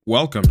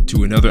Welcome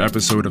to another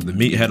episode of the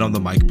Meathead on the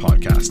Mic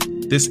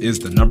podcast. This is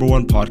the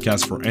 #1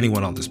 podcast for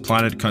anyone on this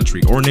planet,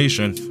 country, or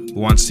nation who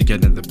wants to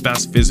get in the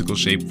best physical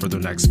shape for their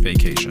next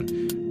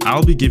vacation.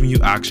 I'll be giving you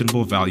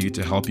actionable value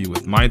to help you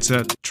with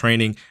mindset,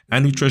 training,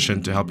 and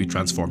nutrition to help you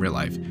transform your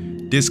life.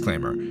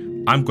 Disclaimer,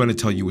 I'm going to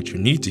tell you what you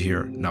need to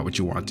hear, not what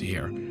you want to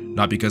hear.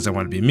 Not because I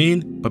want to be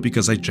mean, but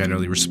because I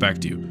genuinely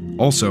respect you.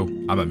 Also,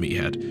 I'm a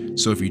meathead.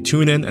 So if you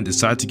tune in and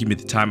decide to give me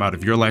the time out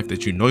of your life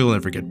that you know you'll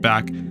never get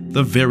back,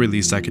 the very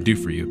least I can do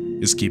for you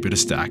is keep it a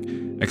stack.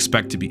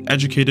 Expect to be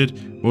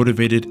educated,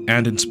 motivated,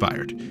 and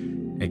inspired.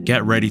 And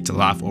get ready to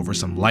laugh over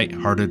some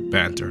light-hearted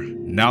banter.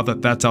 Now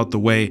that that's out the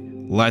way,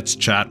 let's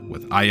chat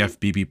with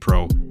IFBB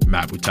Pro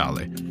Matt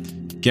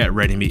Butale. Get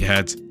ready,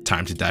 meatheads.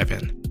 Time to dive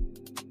in.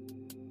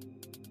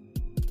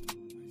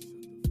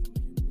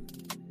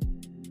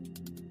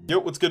 Yo,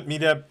 what's good,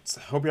 meatheads?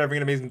 Hope you're having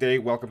an amazing day.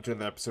 Welcome to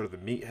another episode of the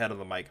Meathead on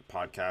the Mic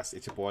podcast.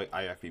 It's your boy,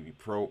 IFBB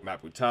Pro,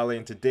 Matt Butale,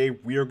 and today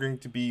we are going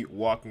to be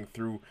walking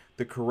through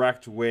the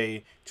correct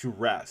way to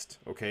rest,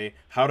 okay?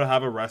 How to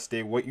have a rest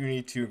day, what you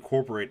need to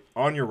incorporate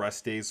on your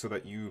rest days so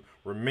that you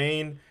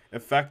remain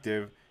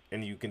effective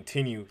and you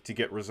continue to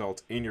get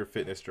results in your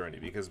fitness journey.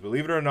 Because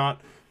believe it or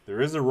not,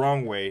 there is a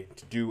wrong way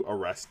to do a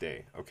rest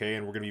day, okay?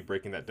 And we're going to be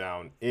breaking that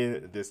down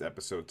in this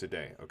episode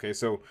today, okay?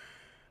 So,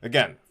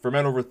 again, for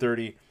men over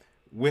 30,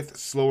 with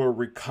slower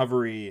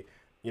recovery,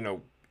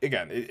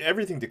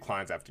 everything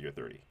declines after you're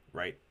 30,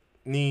 right?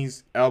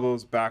 Knees,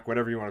 elbows, back,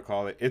 whatever you want to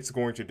call it, it's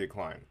going to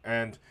decline.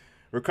 And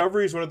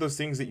recovery is one of those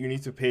things that you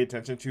need to pay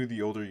attention to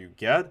the older you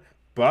get,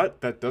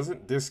 but that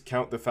doesn't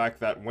discount the fact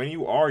that when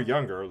you are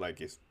younger,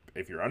 like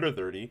if you're under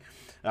 30,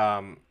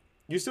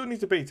 you still need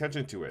to pay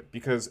attention to it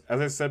because, as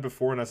I said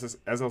before, and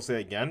as I'll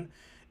say again,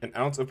 an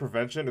ounce of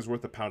prevention is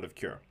worth a pound of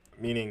cure,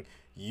 meaning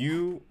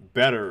you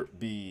better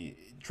be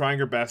trying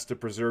your best to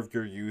preserve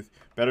your youth,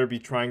 better be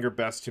trying your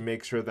best to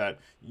make sure that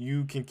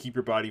you can keep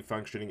your body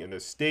functioning in a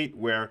state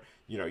where,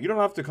 you don't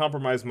have to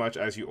compromise much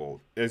as you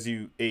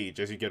age,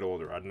 as you get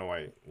older. I don't know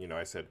why,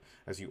 I said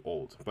as you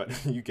old,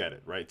 but you get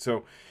it, right?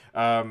 So,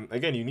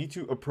 again, you need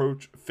to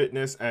approach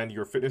fitness and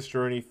your fitness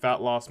journey,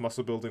 fat loss,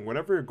 muscle building,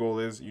 whatever your goal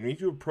is, you need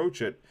to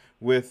approach it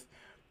with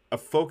a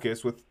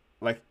focus, with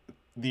like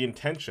the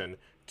intention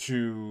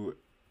to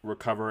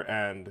recover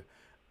and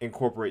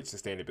incorporate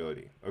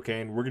sustainability, okay?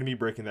 And we're going to be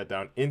breaking that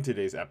down in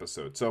today's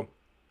episode. So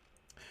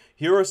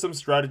here are some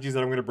strategies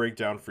that I'm going to break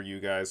down for you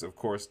guys. Of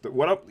course,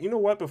 before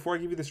I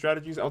give you the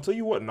strategies, I'll tell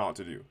you what not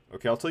to do,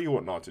 okay? I'll tell you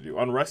what not to do.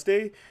 On rest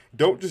day,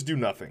 don't just do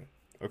nothing,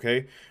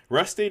 okay?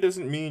 Rest day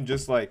doesn't mean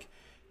just like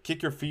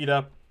kick your feet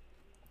up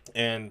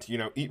and,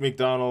 eat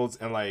McDonald's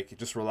and like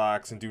just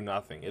relax and do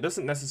nothing. It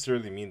doesn't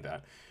necessarily mean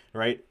that,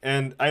 right?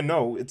 And I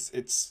know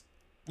it's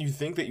you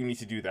think that you need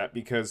to do that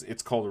because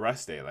it's called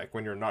rest day. Like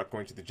when you're not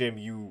going to the gym,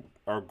 you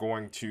are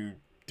going to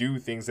do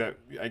things that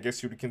I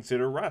guess you would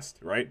consider rest,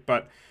 right?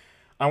 But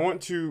I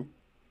want to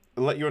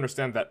let you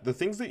understand that the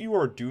things that you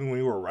are doing when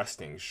you are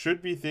resting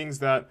should be things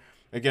that,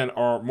 again,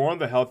 are more on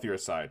the healthier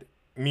side.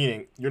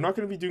 Meaning you're not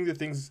going to be doing the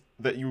things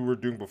that you were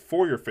doing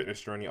before your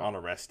fitness journey on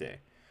a rest day,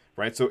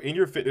 right? So in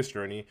your fitness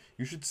journey,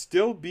 you should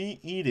still be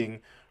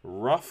eating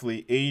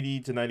roughly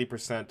 80 to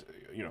 90%,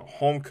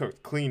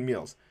 home-cooked, clean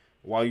meals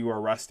while you are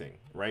resting,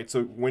 right?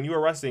 So when you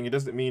are resting, it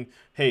doesn't mean,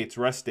 hey, it's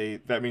rest day.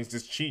 That means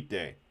just cheat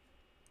day.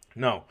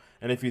 No.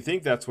 And if you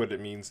think that's what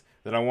it means,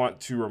 then I want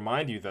to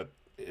remind you that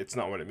it's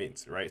not what it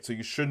means, right? So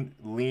you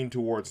shouldn't lean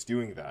towards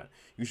doing that.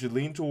 You should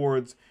lean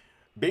towards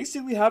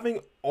basically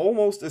having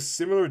almost a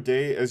similar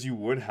day as you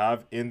would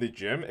have in the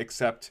gym,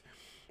 except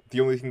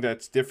the only thing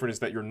that's different is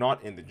that you're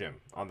not in the gym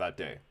on that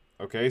day,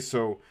 okay?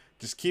 So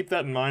just keep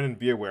that in mind and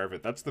be aware of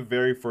it. That's the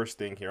very first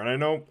thing here. And I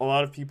know a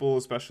lot of people,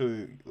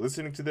 especially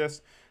listening to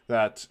this,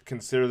 that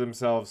consider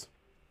themselves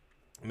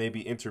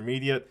maybe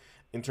intermediate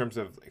in terms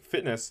of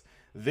fitness,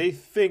 they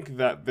think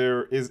that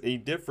there is a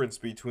difference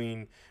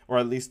between, or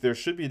at least there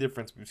should be a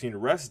difference between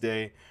rest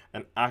day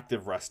and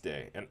active rest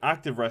day. An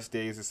active rest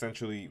day is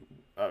essentially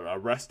a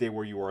rest day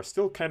where you are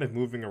still kind of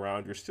moving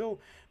around. You're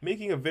still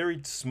making a very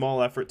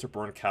small effort to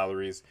burn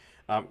calories,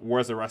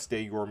 whereas a rest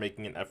day, you are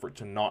making an effort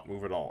to not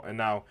move at all. And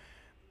now,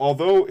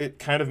 although it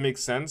kind of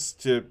makes sense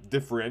to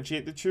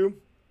differentiate the two,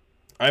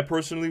 I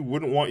personally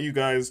wouldn't want you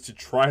guys to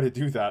try to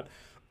do that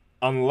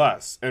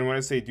unless, and when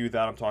I say do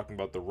that, I'm talking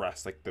about the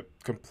rest, like the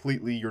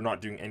completely, you're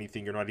not doing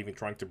anything, you're not even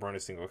trying to burn a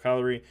single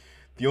calorie.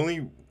 The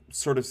only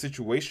sort of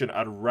situation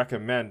I'd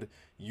recommend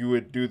you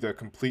would do the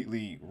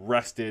completely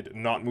rested,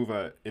 not move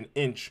an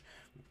inch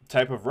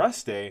type of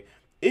rest day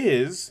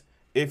is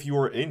if you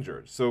are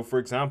injured. So for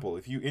example,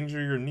 if you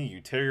injure your knee,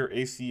 you tear your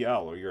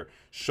ACL or your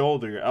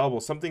shoulder, your elbow,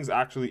 something's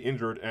actually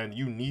injured and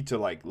you need to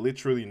like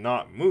literally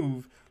not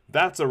move,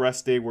 that's a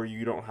rest day where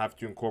you don't have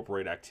to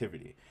incorporate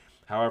activity.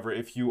 However,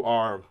 if you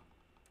are,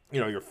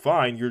 you're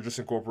fine, you're just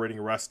incorporating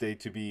a rest day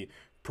to be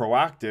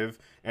proactive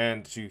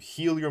and to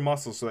heal your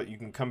muscles so that you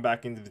can come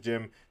back into the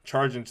gym,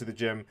 charge into the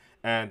gym,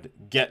 and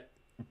get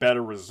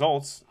better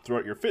results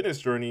throughout your fitness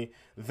journey,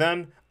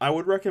 then I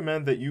would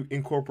recommend that you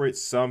incorporate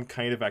some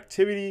kind of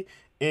activity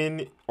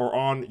in or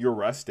on your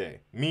rest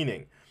day.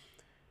 Meaning,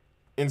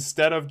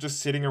 instead of just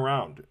sitting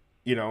around,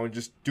 and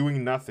just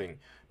doing nothing,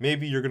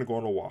 maybe you're going to go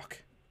on a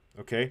walk.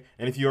 Okay?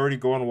 And if you already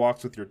go on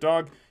walks with your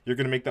dog, you're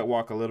going to make that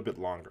walk a little bit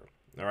longer.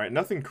 All right?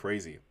 Nothing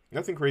crazy.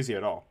 Nothing crazy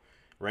at all.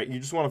 Right? You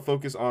just want to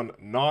focus on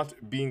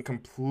not being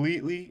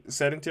completely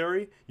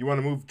sedentary. You want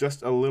to move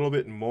just a little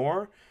bit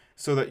more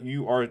so that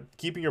you are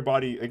keeping your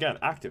body, again,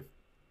 active.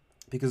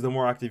 Because the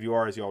more active you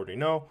are, as you already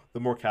know, the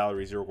more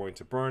calories you're going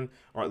to burn,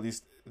 or at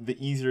least the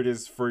easier it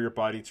is for your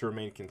body to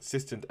remain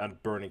consistent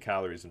at burning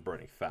calories and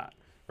burning fat.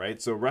 Right?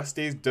 So rest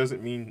days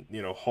doesn't mean,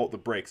 halt the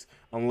brakes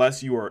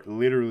unless you are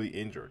literally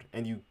injured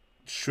and you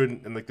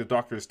shouldn't, and like the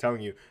doctor is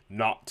telling you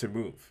not to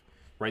move.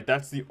 Right?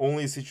 That's the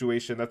only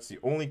situation, that's the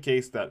only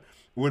case that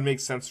would make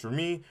sense for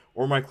me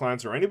or my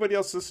clients or anybody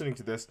else listening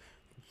to this,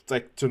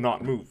 like to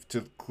not move,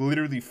 to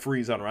literally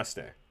freeze on rest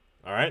day.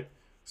 All right?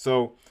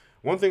 So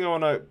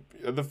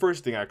the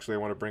first thing actually I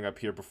want to bring up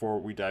here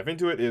before we dive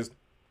into it is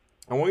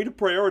I want you to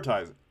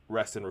prioritize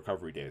rest and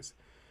recovery days.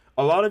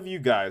 A lot of you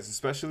guys,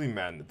 especially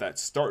men that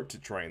start to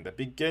train, that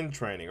begin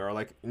training, or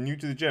like new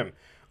to the gym,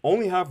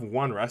 only have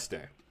one rest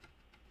day,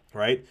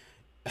 right?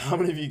 How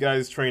many of you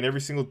guys train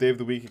every single day of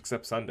the week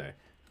except Sunday?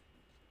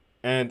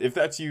 And if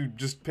that's you,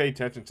 just pay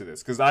attention to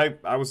this, because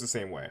I was the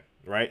same way,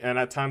 right? And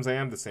at times I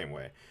am the same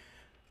way.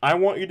 I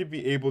want you to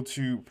be able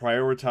to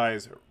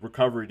prioritize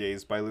recovery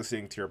days by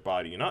listening to your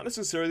body. Not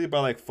necessarily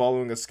by like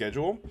following a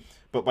schedule,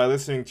 but by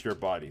listening to your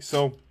body.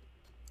 So,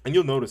 and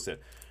you'll notice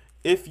it.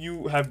 If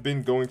you have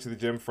been going to the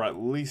gym for at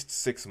least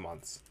 6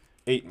 months,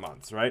 8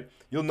 months, right?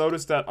 You'll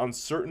notice that on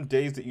certain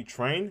days that you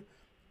train,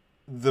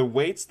 the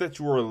weights that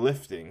you are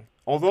lifting,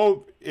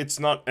 although it's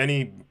not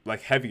any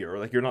like heavier,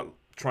 like you're not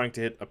trying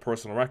to hit a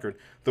personal record,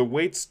 the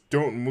weights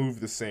don't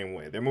move the same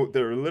way.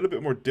 They're a little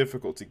bit more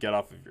difficult to get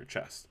off of your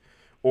chest.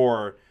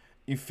 Or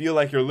you feel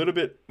like you're a little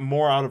bit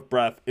more out of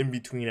breath in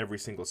between every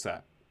single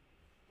set.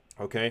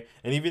 Okay?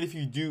 And even if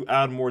you do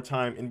add more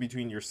time in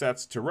between your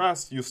sets to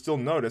rest, you'll still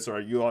notice, or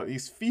you'll at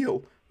least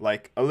feel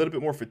like a little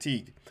bit more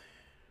fatigued.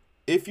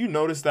 If you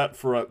notice that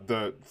for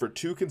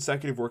 2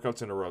 consecutive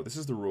workouts in a row, this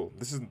is the rule.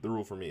 This is the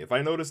rule for me. If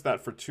I notice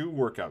that for 2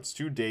 workouts,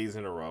 2 days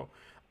in a row,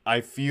 I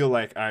feel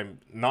like I'm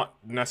not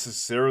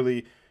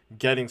necessarily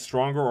getting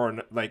stronger,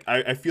 or like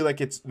I feel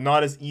like it's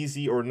not as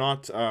easy or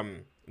not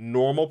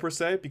normal per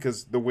se,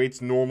 because the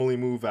weights normally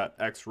move at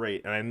X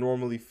rate and I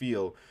normally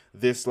feel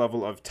this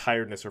level of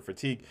tiredness or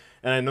fatigue,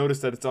 and I notice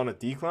that it's on a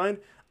decline,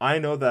 I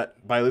know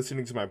that by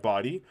listening to my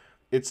body,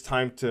 it's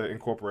time to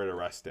incorporate a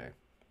rest day.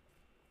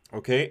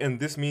 Okay, and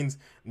this means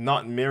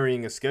not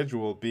marrying a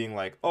schedule, being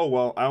like, oh,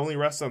 well, I only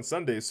rest on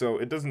Sundays, so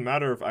it doesn't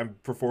matter if I'm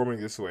performing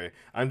this way.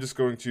 I'm just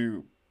going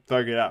to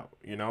thug it out,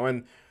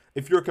 And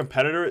if you're a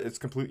competitor, it's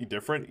completely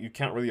different. You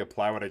can't really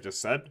apply what I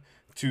just said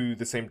to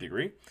the same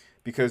degree,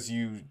 because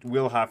you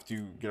will have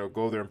to,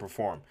 go there and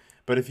perform.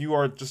 But if you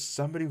are just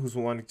somebody who's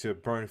wanting to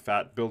burn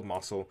fat, build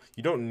muscle,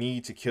 you don't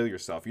need to kill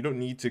yourself. You don't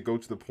need to go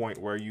to the point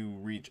where you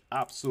reach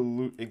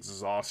absolute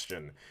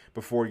exhaustion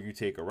before you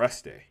take a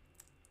rest day.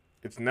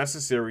 It's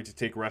necessary to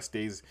take rest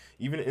days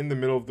even in the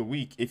middle of the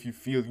week if you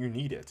feel you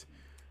need it,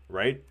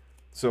 right?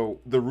 So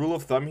the rule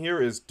of thumb here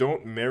is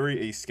don't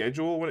marry a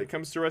schedule when it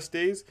comes to rest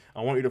days.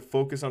 I want you to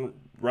focus on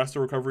rest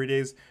or recovery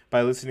days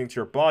by listening to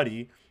your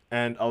body,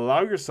 and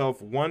allow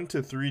yourself 1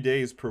 to 3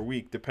 days per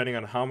week, depending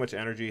on how much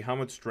energy, how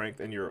much strength,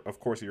 and of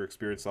course your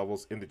experience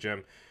levels in the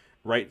gym,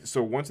 right?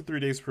 So 1 to 3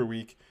 days per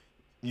week,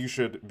 you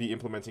should be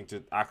implementing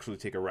to actually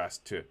take a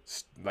rest, to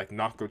like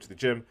not go to the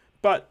gym,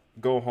 but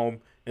go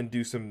home and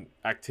do some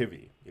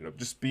activity.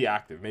 Just be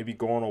active. Maybe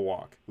go on a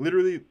walk.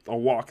 Literally, a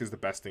walk is the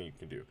best thing you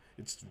can do.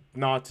 It's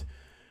not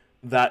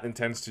that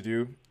intense to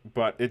do,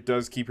 but it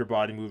does keep your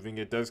body moving.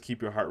 It does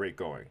keep your heart rate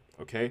going.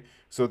 Okay,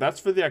 so that's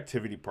for the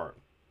activity part.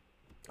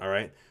 All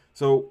right.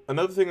 So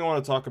another thing I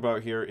want to talk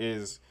about here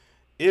is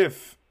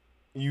if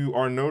you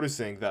are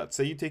noticing that,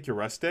 say you take your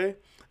rest day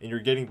and you're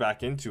getting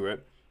back into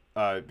it,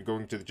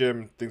 going to the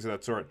gym, things of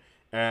that sort,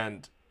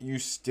 and you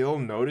still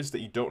notice that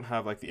you don't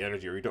have like the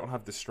energy or you don't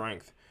have the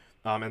strength,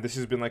 and this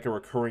has been like a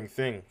recurring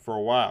thing for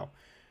a while.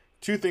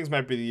 2 things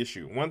might be the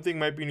issue. One thing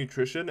might be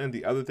nutrition, and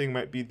the other thing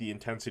might be the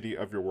intensity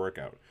of your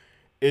workout.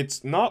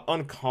 It's not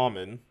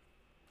uncommon,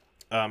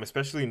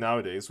 especially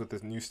nowadays with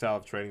this new style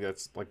of training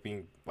that's like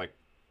being like,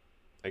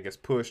 I guess,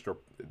 pushed, or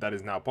that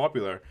is now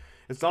popular.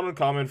 It's not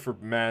uncommon for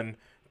men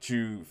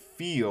to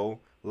feel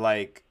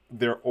like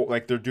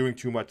they're doing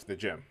too much in the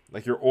gym.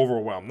 Like you're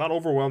overwhelmed. Not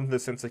overwhelmed in the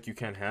sense like you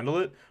can't handle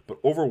it, but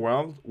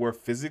overwhelmed where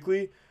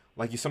physically,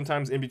 like you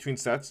sometimes in between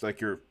sets,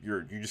 like you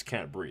just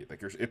can't breathe.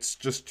 Like it's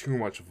just too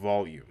much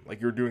volume.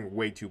 Like you're doing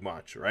way too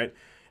much, right?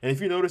 And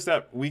if you notice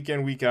that week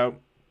in, week out,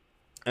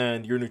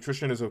 and your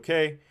nutrition is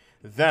okay,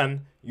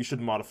 then you should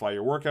modify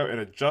your workout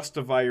and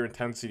justify your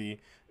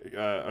intensity.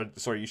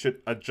 You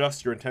should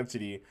adjust your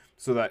intensity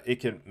so that it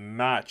can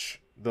match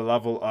the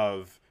level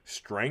of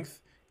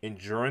strength,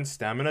 endurance,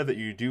 stamina that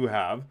you do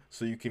have,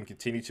 so you can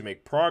continue to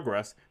make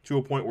progress to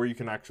a point where you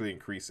can actually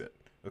increase it.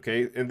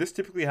 Okay, and this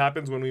typically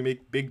happens when we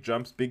make big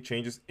jumps, big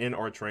changes in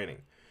our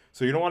training.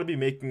 So you don't want to be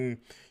making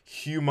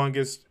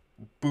humongous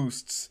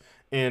boosts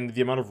in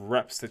the amount of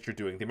reps that you're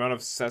doing, the amount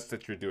of sets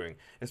that you're doing,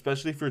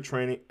 especially if you're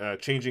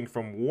changing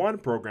from one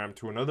program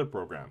to another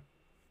program.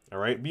 All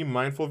right, be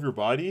mindful of your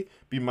body,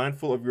 be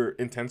mindful of your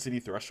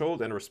intensity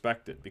threshold, and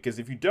respect it. Because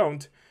if you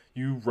don't,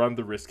 you run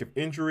the risk of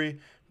injury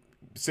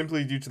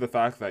simply due to the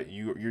fact that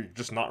you're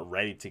just not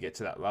ready to get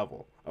to that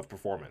level of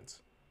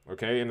performance.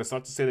 Okay, and it's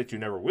not to say that you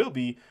never will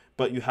be,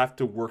 but you have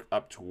to work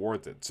up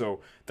towards it.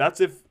 So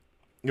that's if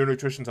your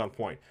nutrition's on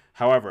point.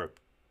 However,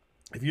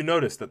 if you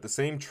notice that the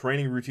same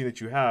training routine that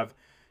you have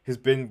has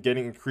been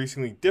getting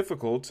increasingly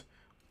difficult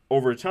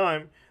over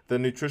time,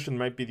 then nutrition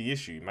might be the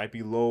issue. You might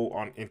be low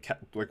on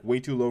like way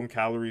too low in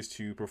calories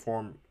to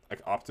perform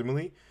like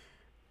optimally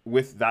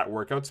with that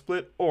workout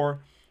split,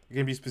 or it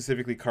can be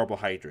specifically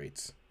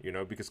carbohydrates,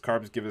 because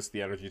carbs give us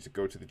the energy to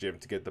go to the gym,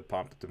 to get the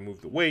pump, to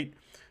move the weight.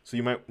 So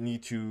you might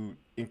need to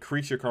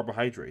increase your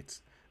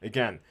carbohydrates.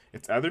 Again,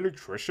 it's either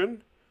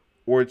nutrition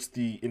or it's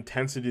the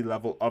intensity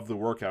level of the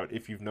workout.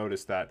 If you've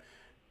noticed that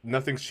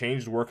nothing's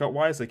changed workout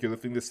wise, like you're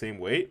lifting the same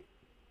weight,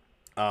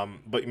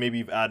 but maybe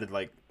you've added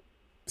like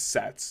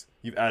sets,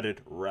 you've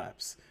added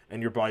reps,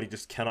 and your body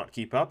just cannot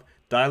keep up,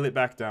 dial it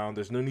back down.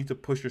 There's no need to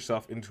push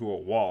yourself into a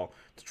wall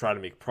to try to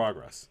make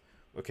progress,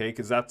 okay?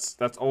 Because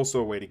that's also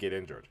a way to get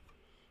injured,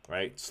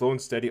 right? Slow and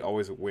steady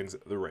always wins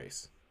the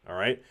race, all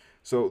right?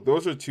 So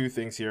those are two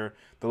things here.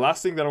 The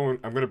last thing that I'm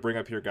going to bring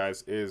up here,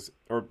 guys, is,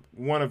 or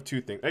one of two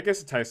things. I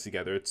guess it ties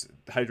together. It's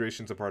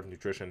hydration's a part of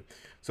nutrition.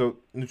 So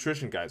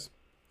nutrition, guys,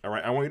 all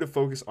right? I want you to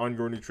focus on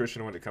your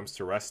nutrition when it comes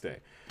to rest day.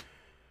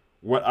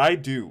 What I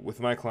do with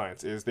my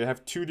clients is they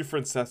have two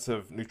different sets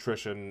of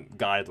nutrition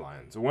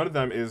guidelines. One of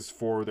them is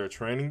for their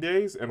training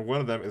days, and one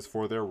of them is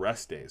for their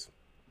rest days.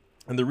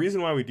 And the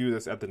reason why we do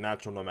this at the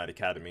Natural Nomad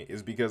Academy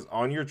is because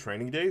on your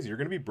training days, you're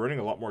going to be burning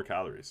a lot more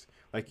calories.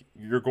 Like,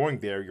 you're going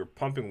there, you're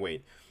pumping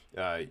weight,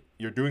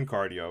 you're doing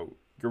cardio,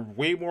 you're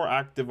way more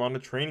active on a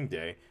training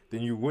day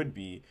than you would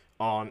be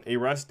on a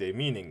rest day,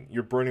 meaning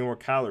you're burning more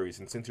calories.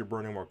 And since you're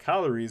burning more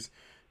calories,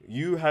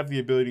 you have the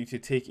ability to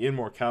take in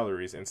more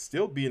calories and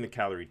still be in a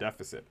calorie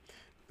deficit,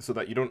 so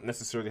that you don't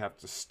necessarily have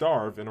to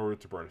starve in order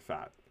to burn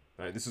fat.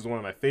 Right? This is one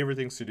of my favorite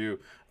things to do.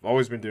 I've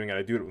always been doing it.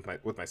 I do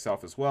it with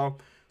myself as well.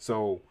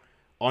 So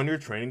on your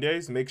training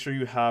days, make sure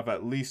you have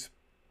at least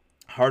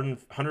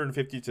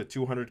 150 to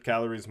 200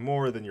 calories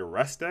more than your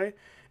rest day.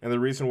 And the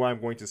reason why I'm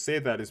going to say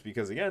that is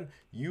because, again,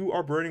 you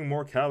are burning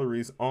more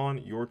calories on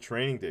your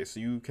training day,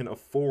 so you can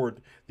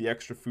afford the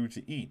extra food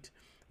to eat,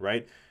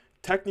 right?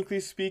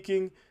 Technically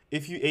speaking,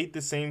 if you ate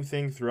the same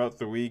thing throughout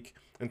the week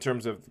in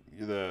terms of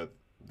the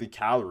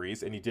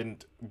calories, and you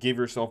didn't give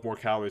yourself more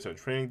calories on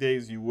training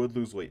days, you would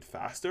lose weight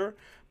faster,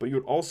 but you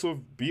would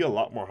also be a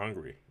lot more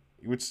hungry.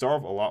 You would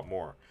starve a lot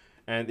more.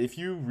 And if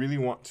you really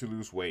want to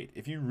lose weight,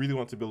 if you really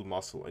want to build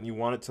muscle, and you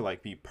want it to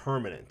like be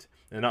permanent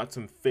and not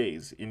some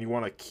phase, and you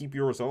want to keep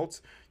your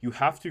results, you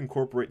have to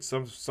incorporate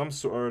some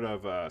sort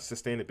of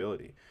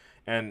sustainability.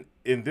 And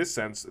in this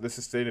sense, the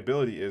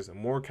sustainability is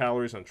more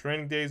calories on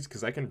training days,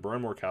 because I can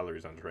burn more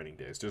calories on training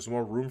days. There's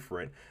more room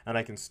for it, and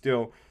I can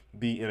still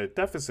be in a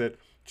deficit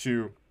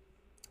to,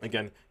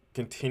 again,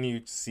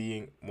 continue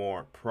seeing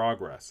more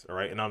progress. All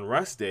right. And on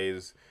rest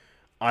days,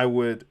 I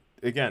would,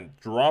 again,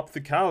 drop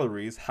the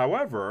calories.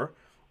 However,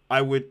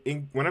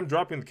 when I'm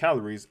dropping the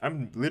calories,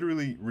 I'm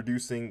literally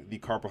reducing the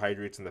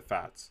carbohydrates and the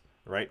fats.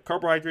 Right.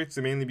 Carbohydrates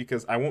are mainly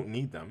because I won't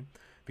need them,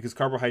 because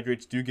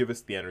carbohydrates do give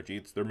us the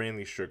energy. They're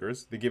mainly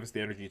sugars. They give us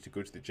the energy to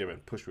go to the gym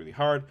and push really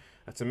hard.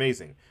 That's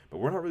amazing. But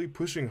we're not really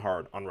pushing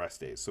hard on rest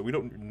days, so we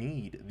don't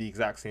need the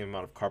exact same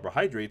amount of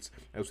carbohydrates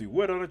as we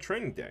would on a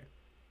training day.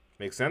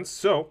 Make sense?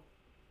 So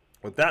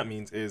what that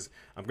means is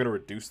I'm going to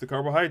reduce the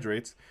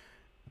carbohydrates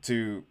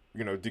to,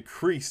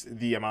 decrease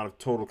the amount of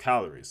total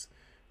calories,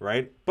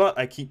 right? But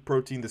I keep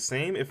protein the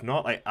same. If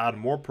not, I add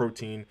more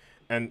protein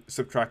and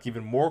subtract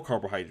even more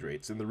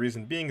carbohydrates. And the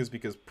reason being is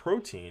because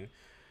protein,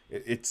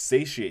 it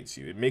satiates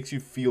you. It makes you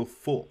feel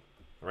full,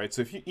 right?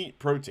 So if you eat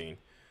protein,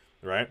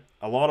 right,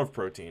 a lot of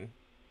protein,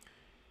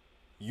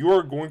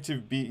 you're going to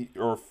be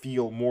or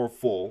feel more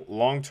full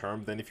long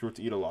term than if you were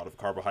to eat a lot of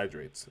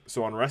carbohydrates.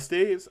 So on rest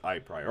days, I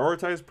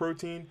prioritize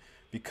protein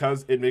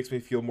because it makes me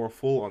feel more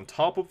full. On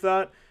top of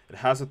that, it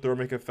has a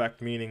thermic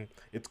effect, meaning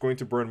it's going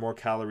to burn more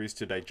calories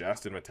to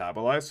digest and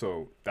metabolize.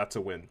 So that's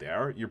a win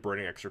there. You're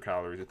burning extra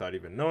calories without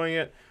even knowing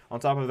it. On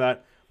top of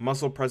that,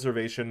 muscle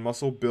preservation,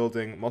 muscle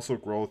building, muscle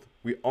growth.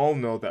 We all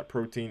know that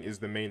protein is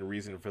the main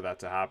reason for that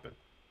to happen.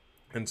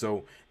 And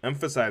so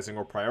emphasizing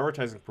or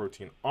prioritizing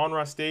protein on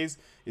rest days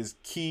is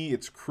key.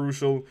 It's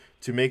crucial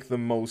to make the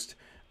most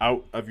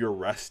out of your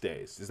rest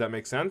days. Does that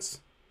make sense?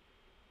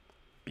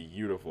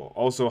 Beautiful.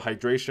 Also,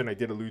 hydration. I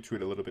did allude to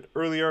it a little bit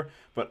earlier,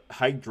 but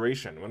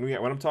hydration.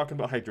 When I'm talking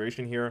about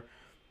hydration here,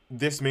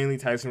 this mainly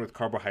ties in with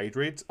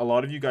carbohydrates. A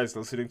lot of you guys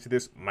listening to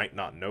this might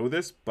not know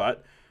this,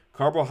 but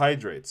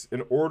carbohydrates,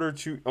 in order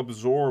to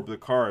absorb the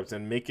carbs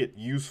and make it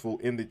useful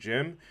in the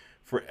gym,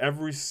 for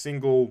every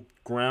single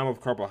gram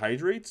of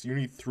carbohydrates, you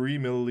need 3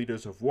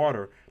 milliliters of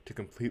water to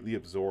completely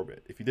absorb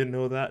it. If you didn't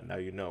know that, now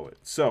you know it.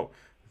 So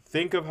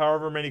think of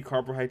however many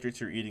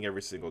carbohydrates you're eating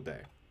every single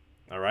day.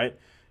 All right.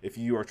 if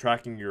you are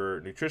tracking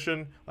your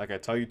nutrition, like I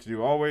tell you to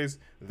do always,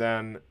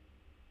 then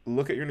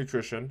look at your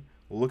nutrition,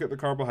 look at the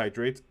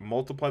carbohydrates,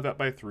 multiply that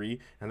by 3,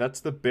 and that's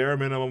the bare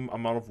minimum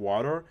amount of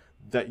water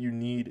that you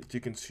need to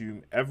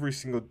consume every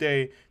single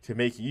day to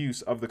make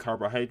use of the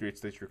carbohydrates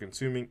that you're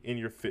consuming in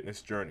your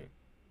fitness journey.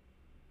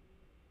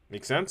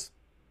 Make sense?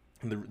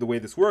 And the way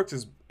this works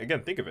is,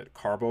 again, think of it,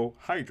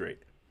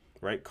 carbohydrate,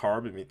 right?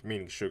 Carb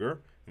meaning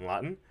sugar in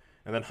Latin,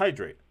 and then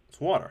hydrate, it's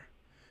water,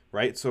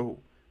 right? So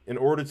in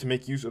order to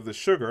make use of the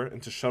sugar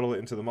and to shuttle it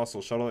into the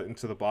muscle, shuttle it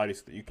into the body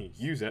so that you can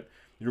use it,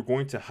 you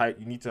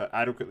need to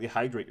adequately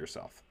hydrate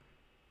yourself.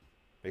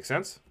 Make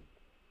sense?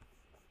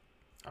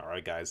 All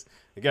right, guys.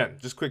 Again,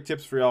 just quick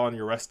tips for y'all on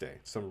your rest day.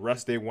 Some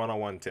rest day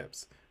 101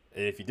 tips.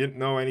 And if you didn't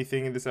know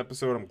anything in this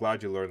episode, I'm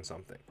glad you learned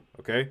something.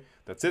 Okay?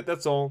 That's it.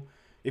 That's all.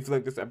 If you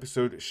like this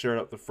episode, share it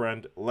out with a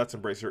friend. Let's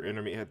embrace your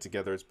inner meathead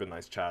together. It's been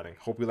nice chatting.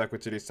 Hope you like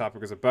what today's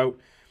topic is about.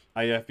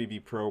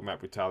 IFBB Pro,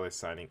 Matt Brutale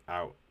signing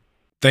out.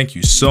 Thank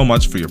you so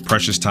much for your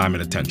precious time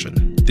and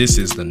attention. This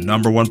is the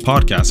 #1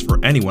 podcast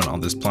for anyone on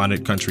this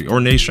planet, country, or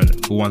nation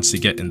who wants to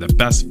get in the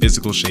best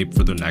physical shape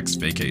for their next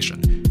vacation.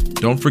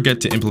 Don't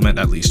forget to implement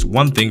at least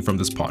one thing from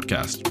this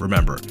podcast.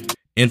 Remember,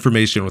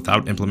 information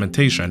without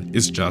implementation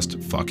is just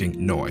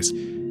fucking noise.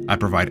 I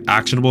provide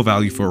actionable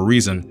value for a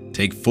reason.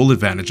 Take full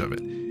advantage of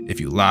it. If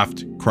you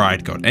laughed,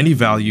 cried, got any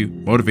value,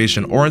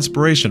 motivation, or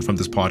inspiration from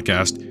this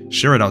podcast,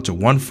 share it out to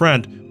one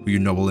friend who you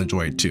know will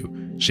enjoy it too.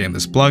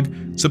 Shameless plug,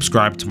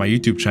 subscribe to my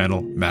YouTube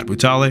channel, Matt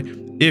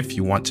Brutale, if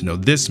you want to know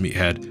this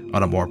meathead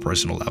on a more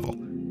personal level.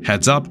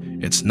 Heads up,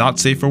 it's not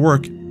safe for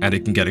work and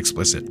it can get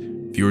explicit.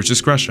 Viewers'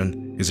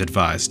 discretion is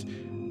advised,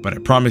 but I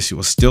promise you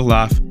will still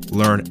laugh,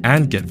 learn,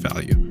 and get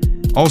value.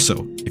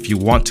 Also, if you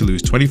want to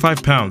lose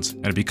 25 pounds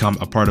and become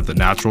a part of the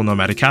Natural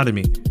Nomad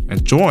Academy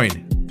and join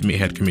the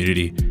meathead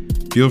community,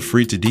 feel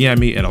free to DM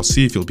me and I'll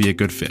see if you'll be a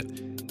good fit.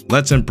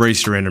 Let's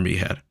embrace your inner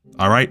meathead.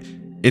 All right?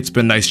 It's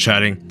been nice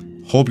chatting.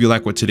 Hope you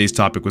like what today's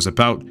topic was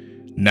about.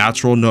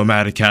 Natural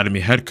Nomad Academy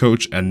head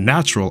coach and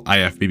natural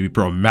IFBB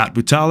pro Matt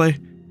Brutale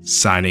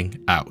signing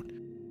out.